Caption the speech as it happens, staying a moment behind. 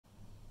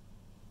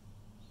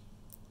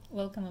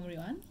Welcome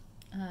everyone.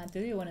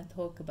 Today I want to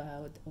talk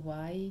about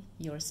why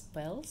your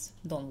spells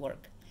don't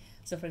work.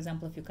 So, for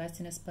example, if you're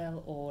casting a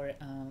spell or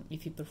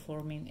if you're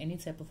performing any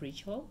type of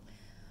ritual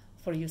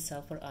for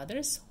yourself or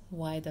others,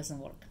 why it doesn't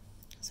work.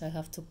 So, I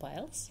have two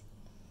piles.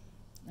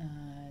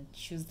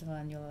 Choose the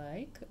one you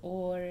like,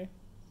 or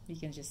you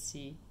can just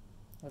see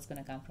what's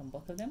going to come from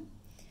both of them.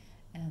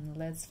 And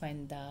let's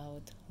find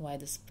out why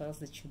the spells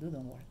that you do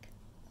don't work.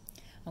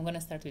 I'm going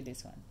to start with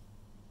this one.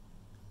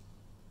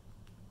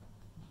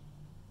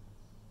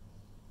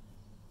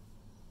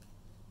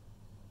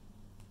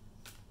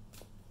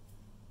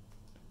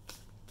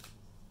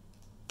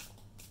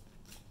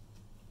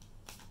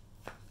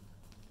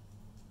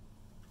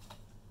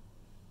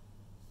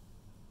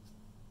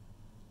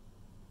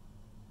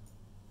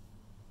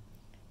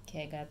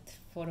 Okay, I got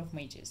 4 of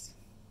mages.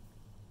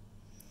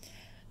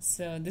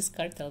 So this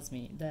card tells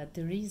me that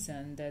the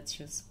reason that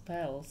your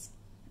spells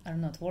are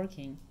not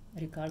working,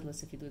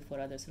 regardless if you do it for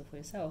others or for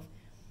yourself,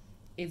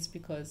 it's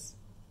because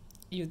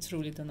you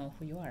truly don't know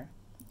who you are.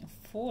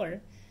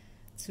 4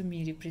 to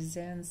me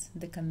represents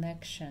the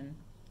connection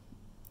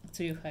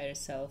to your higher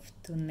self,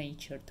 to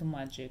nature, to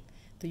magic,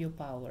 to your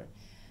power.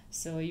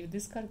 So if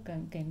this card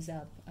comes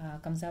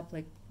up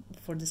like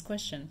for this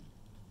question,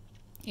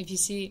 if you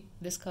see,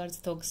 this card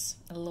talks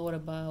a lot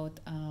about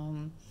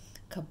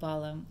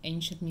Kabbalah,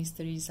 ancient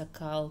mysteries,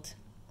 occult.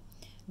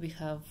 We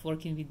have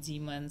working with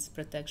demons,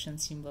 protection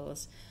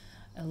symbols,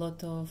 a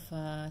lot of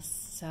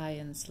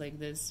science like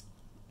this,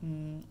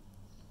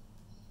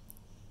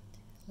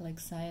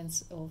 like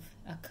science of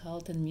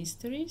occult and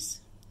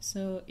mysteries.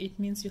 So it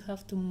means you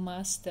have to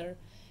master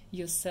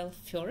yourself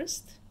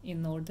first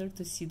in order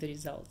to see the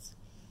results.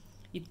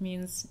 It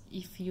means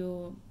if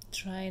you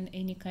try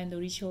any kind of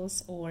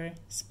rituals or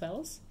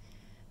spells,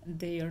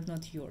 they are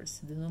not yours.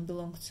 They don't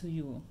belong to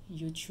you.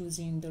 You're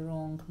choosing the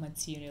wrong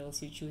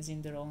materials. You're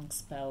choosing the wrong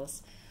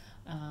spells.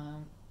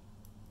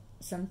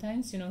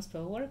 Sometimes,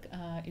 spell work,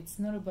 it's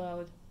not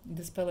about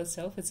the spell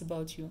itself. It's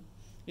about you.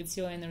 It's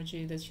your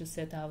energy that you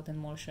set out in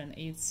motion.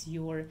 It's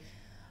your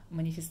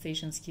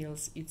manifestation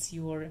skills. It's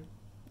your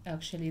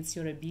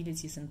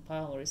abilities and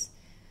powers.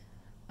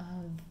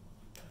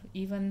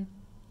 Even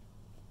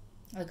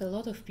like a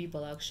lot of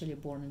people are actually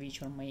born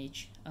witch or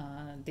mage.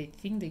 They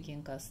think they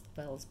can cast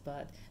spells,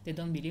 but they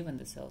don't believe in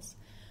themselves.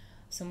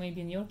 So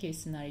maybe in your case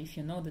scenario, if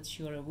you know that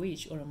you're a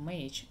witch or a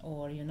mage,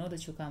 or you know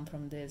that you come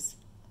from this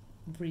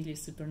really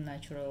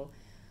supernatural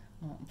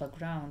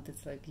background,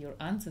 it's like your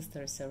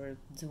ancestors are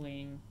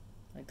doing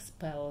like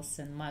spells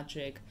and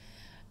magic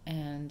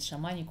and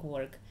shamanic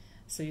work,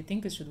 so you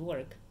think it should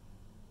work.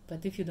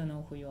 But if you don't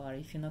know who you are,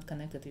 if you're not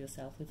connected to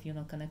yourself, if you're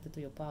not connected to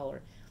your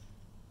power,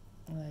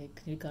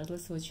 like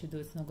regardless of what you do,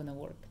 it's not gonna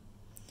work.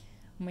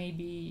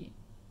 Maybe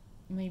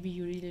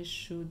you really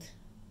should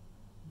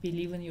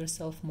believe in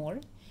yourself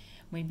more.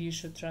 Maybe you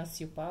should trust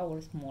your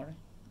powers more.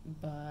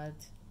 But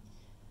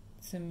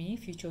to me,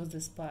 if you chose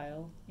this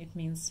pile, it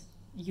means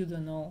you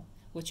don't know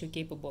what you're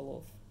capable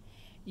of.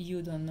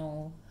 You don't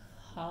know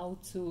how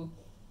to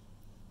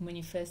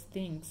manifest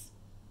things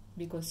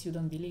because you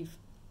don't believe,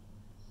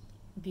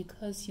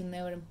 because you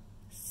never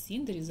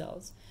seen the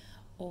results,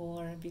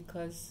 or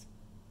because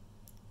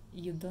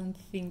you don't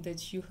think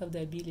that you have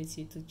the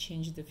ability to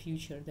change the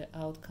future. The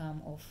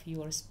outcome of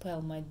your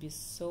spell might be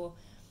so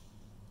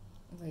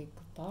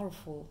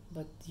powerful,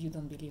 but you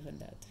don't believe in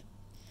that.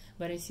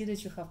 But I see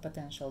that you have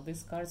potential.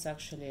 This card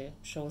actually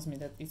shows me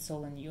that it's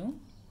all in you.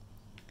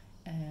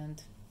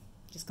 And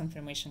just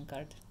confirmation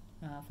card,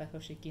 5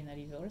 of Shekinah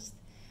reversed.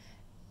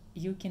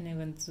 You can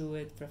even do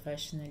it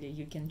professionally.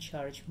 You can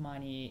charge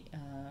money,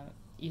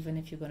 even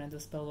if you're gonna do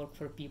spell work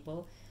for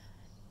people.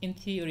 In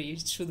theory,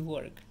 it should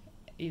work.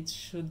 It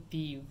should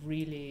be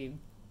really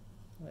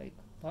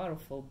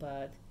powerful,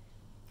 but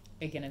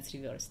again, it's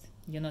reversed.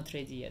 You're not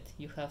ready yet.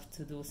 You have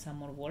to do some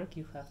more work.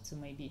 You have to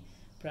maybe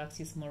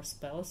practice more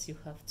spells. You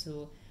have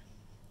to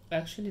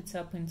actually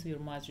tap into your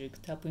magic,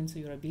 tap into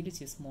your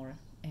abilities more,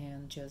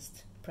 and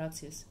just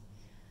practice.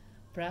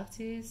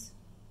 Practice,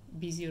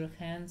 busy your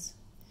hands,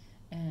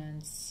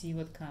 and see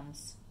what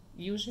comes.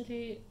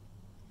 Usually,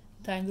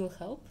 time will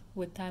help.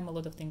 With time, a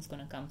lot of things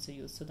gonna come to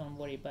you, so don't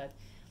worry. But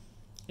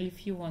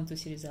if you want to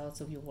see results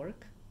of your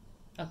work,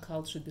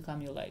 occult should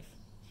become your life.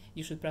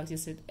 You should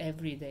practice it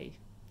every day.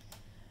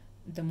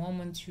 The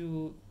moment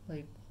you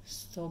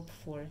stop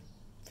for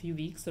a few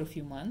weeks or a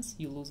few months,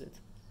 you lose it.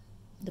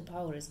 The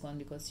power is gone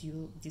because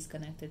you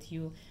disconnected.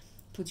 You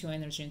put your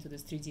energy into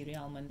this 3D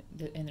realm, and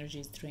the energy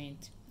is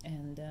drained.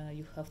 And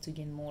you have to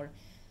gain more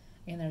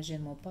energy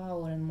and more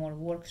power, and more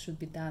work should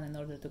be done in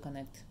order to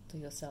connect to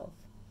yourself.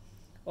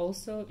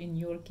 Also, in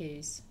your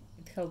case,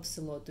 it helps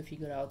a lot to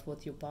figure out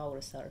what your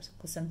powers are,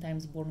 because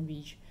sometimes born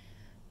witch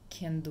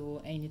can do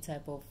any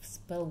type of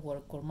spell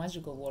work or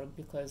magical work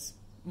because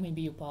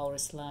maybe your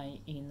powers lie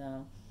in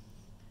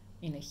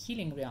a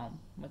healing realm.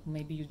 Like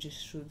maybe you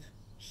just should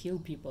heal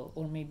people,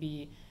 or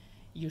maybe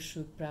you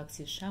should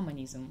practice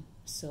shamanism.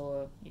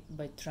 So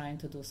by trying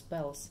to do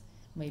spells,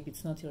 maybe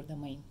it's not your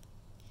domain.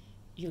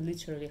 You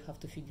literally have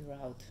to figure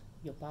out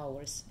your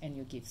powers and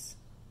your gifts.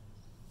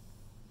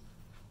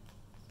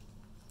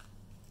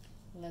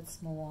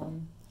 let's move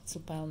on to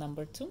pile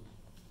number 2.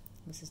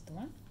 This is the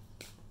one.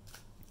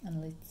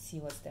 And let's see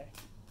what's there.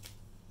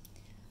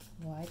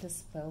 Why the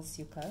spells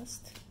you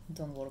cast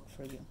don't work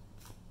for you.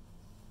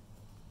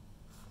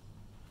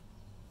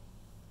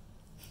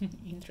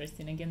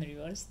 Interesting, again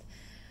reversed.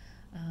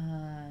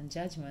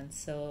 Judgment.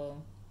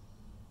 So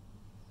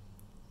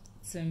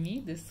to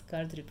me this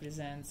card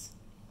represents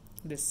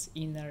this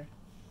inner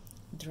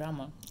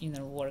drama,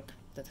 inner work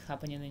that's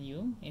happening in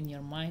you, in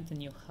your mind, in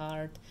your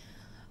heart.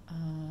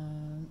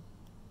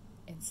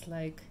 It's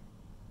like,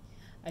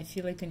 I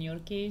feel like in your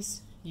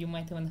case you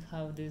might even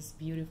have this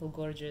beautiful,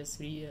 gorgeous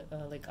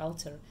like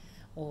altar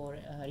or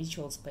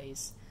ritual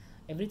space.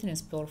 Everything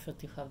is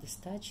perfect. You have the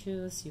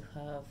statues, you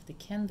have the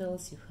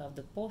candles, you have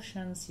the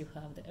potions, you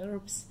have the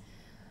herbs,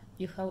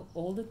 you have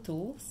all the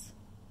tools,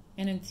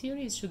 and in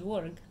theory it should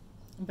work,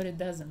 but it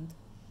doesn't,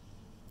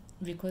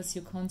 because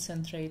you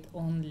concentrate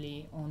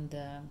only on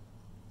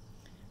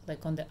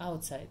the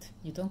outside.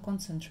 You don't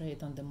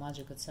concentrate on the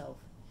magic itself.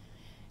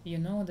 You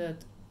know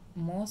that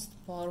most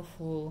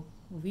powerful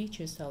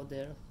witches out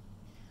there,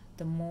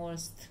 the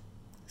most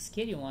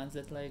scary ones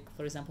that, like,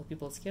 for example,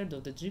 people scared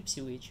of the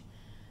gypsy witch,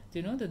 do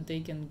you know that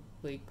they can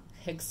like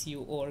hex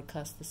you or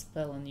cast a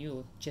spell on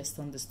you just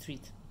on the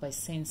street by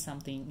saying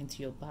something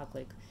into your back,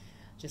 like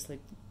just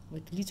like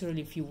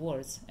literally a few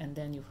words, and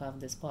then you have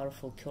this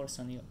powerful curse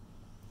on you.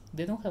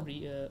 They don't have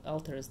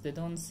altars, they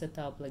don't set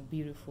up like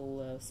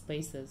beautiful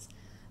spaces,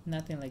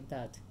 nothing like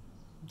that,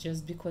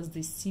 just because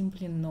they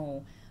simply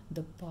know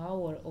the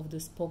power of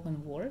the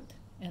spoken word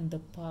and the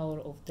power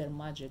of their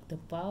magic, the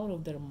power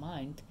of their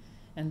mind,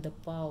 and the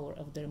power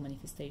of their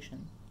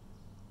manifestation.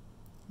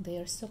 They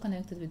are so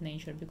connected with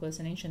nature because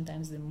in ancient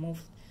times they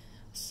moved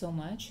so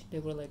much. They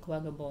were like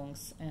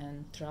vagabonds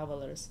and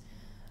travelers.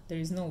 There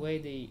is no way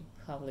they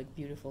have like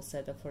beautiful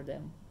setup for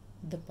them.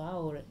 The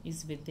power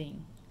is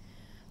within.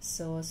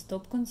 So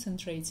stop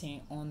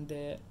concentrating on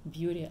the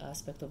beauty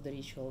aspect of the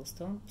ritual.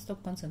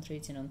 Stop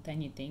concentrating on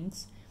tiny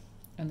things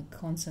and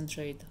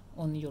concentrate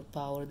on your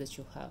power that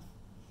you have.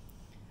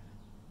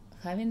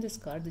 Having this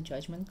card, the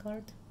Judgment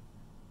card,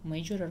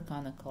 Major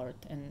Arcana card,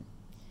 and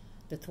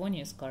the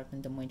 20th card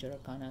in the Major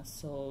Arcana,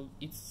 so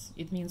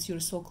it means you're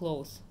so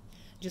close.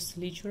 Just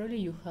literally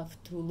you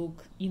have to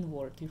look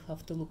inward, you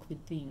have to look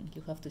within,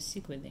 you have to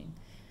seek within.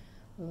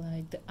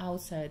 Like the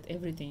outside,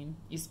 everything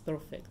is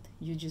perfect.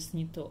 You just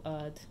need to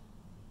add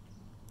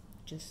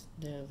just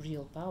the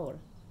real power,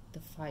 the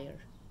fire.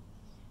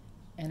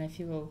 And I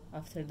feel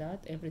after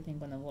that, everything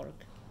gonna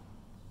work.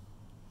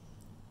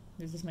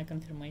 This is my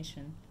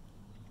confirmation.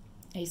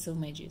 Ace of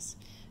Mages.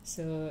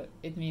 So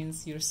it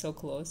means you're so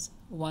close.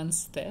 One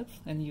step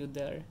and you're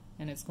there,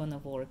 and it's gonna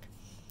work.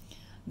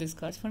 This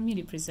card for me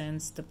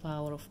represents the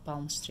power of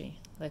palm tree.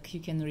 Like you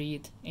can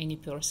read any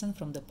person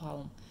from the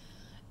palm.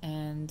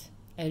 And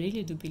I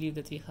really do believe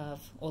that we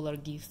have all our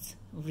gifts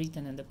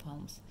written in the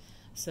palms.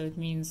 So it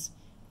means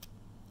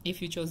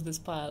if you chose this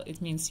pile,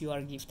 it means you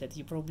are gifted.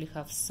 You probably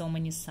have so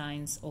many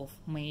signs of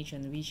mage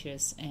and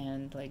witches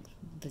and like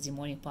the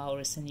demonic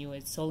powers in you.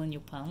 It's all in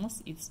your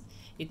palms.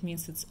 It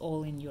means it's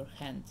all in your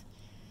hand.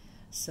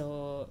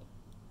 So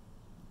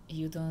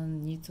you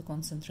don't need to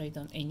concentrate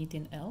on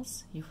anything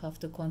else. You have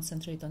to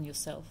concentrate on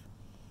yourself.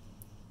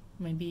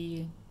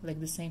 Maybe like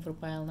the same for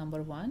pile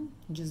number 1.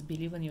 Just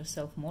believe in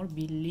yourself more.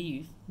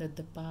 Believe that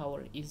the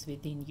power is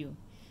within you.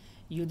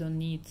 You don't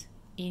need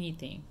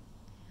anything.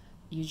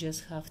 You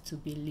just have to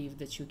believe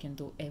that you can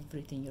do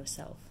everything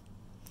yourself.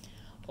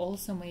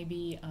 Also,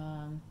 maybe,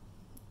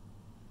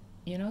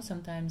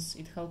 sometimes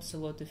it helps a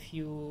lot if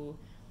you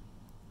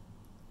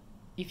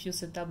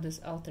set up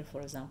this altar,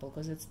 for example,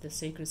 because it's the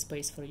sacred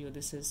space for you.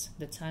 This is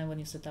the time when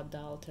you set up the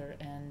altar,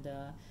 and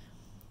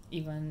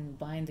even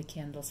buying the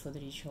candles for the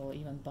ritual,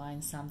 even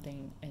buying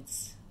something,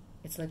 it's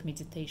like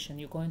meditation.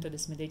 You go into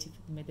this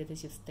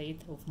meditative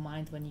state of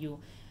mind when you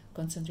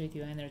concentrate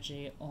your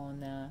energy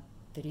on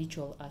the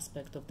ritual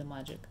aspect of the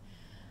magic.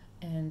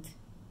 And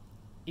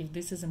if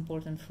this is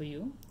important for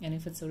you, and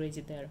if it's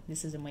already there,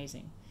 this is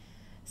amazing.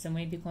 So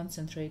maybe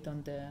concentrate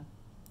on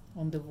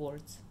the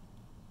words,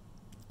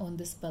 on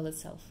the spell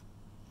itself.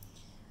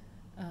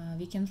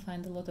 We can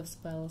find a lot of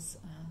spells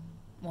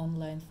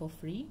online for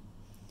free,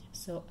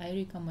 so I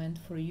recommend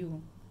for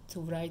you to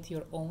write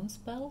your own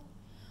spell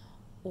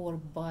or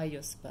buy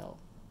your spell,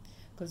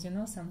 because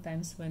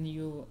sometimes when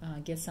you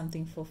get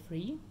something for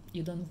free,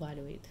 you don't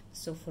value it.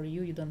 So for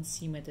you, you don't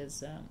see it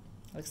as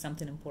like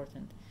something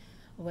important.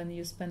 When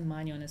you spend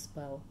money on a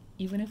spell,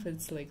 even if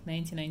it's like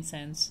 99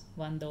 cents,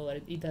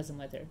 $1, it doesn't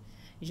matter.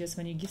 It's just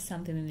when you give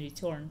something in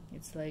return,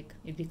 it's like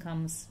it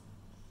becomes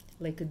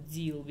like a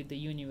deal with the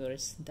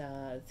universe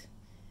that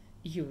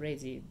you're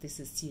ready. This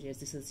is serious.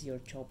 This is your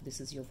job.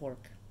 This is your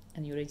work,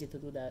 and you're ready to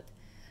do that.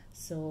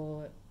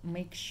 So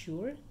make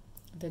sure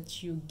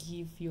that you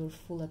give your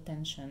full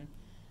attention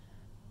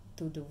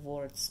to the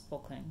words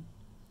spoken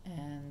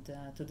and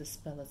to the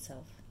spell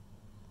itself.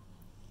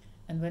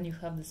 And when you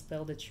have the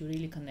spell that you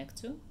really connect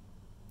to,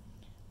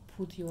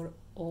 put your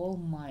all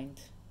mind,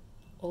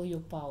 all your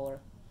power,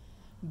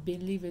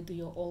 believe it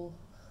your all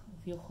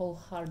with your whole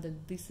heart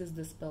that this is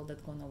the spell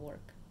that's gonna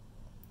work,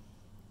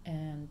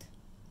 and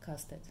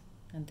cast it,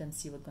 and then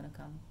see what's gonna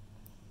come.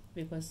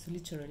 Because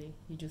literally,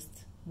 you're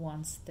just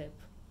one step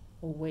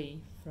away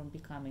from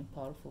becoming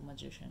powerful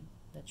magician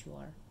that you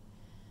are.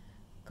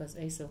 Because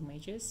Ace of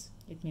Mages,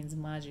 it means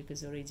magic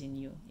is already in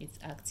you. It's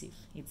active.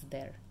 It's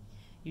there.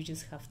 You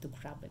just have to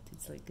grab it.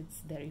 It's like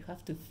it's there. You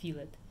have to feel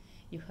it.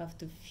 You have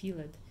to feel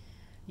it.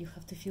 You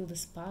have to feel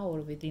this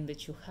power within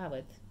that you have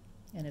it,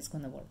 and it's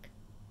gonna work.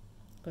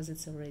 Because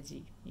it's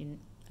already in.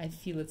 I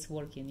feel it's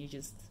working. You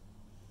just,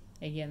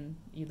 again,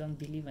 you don't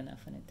believe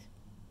enough in it.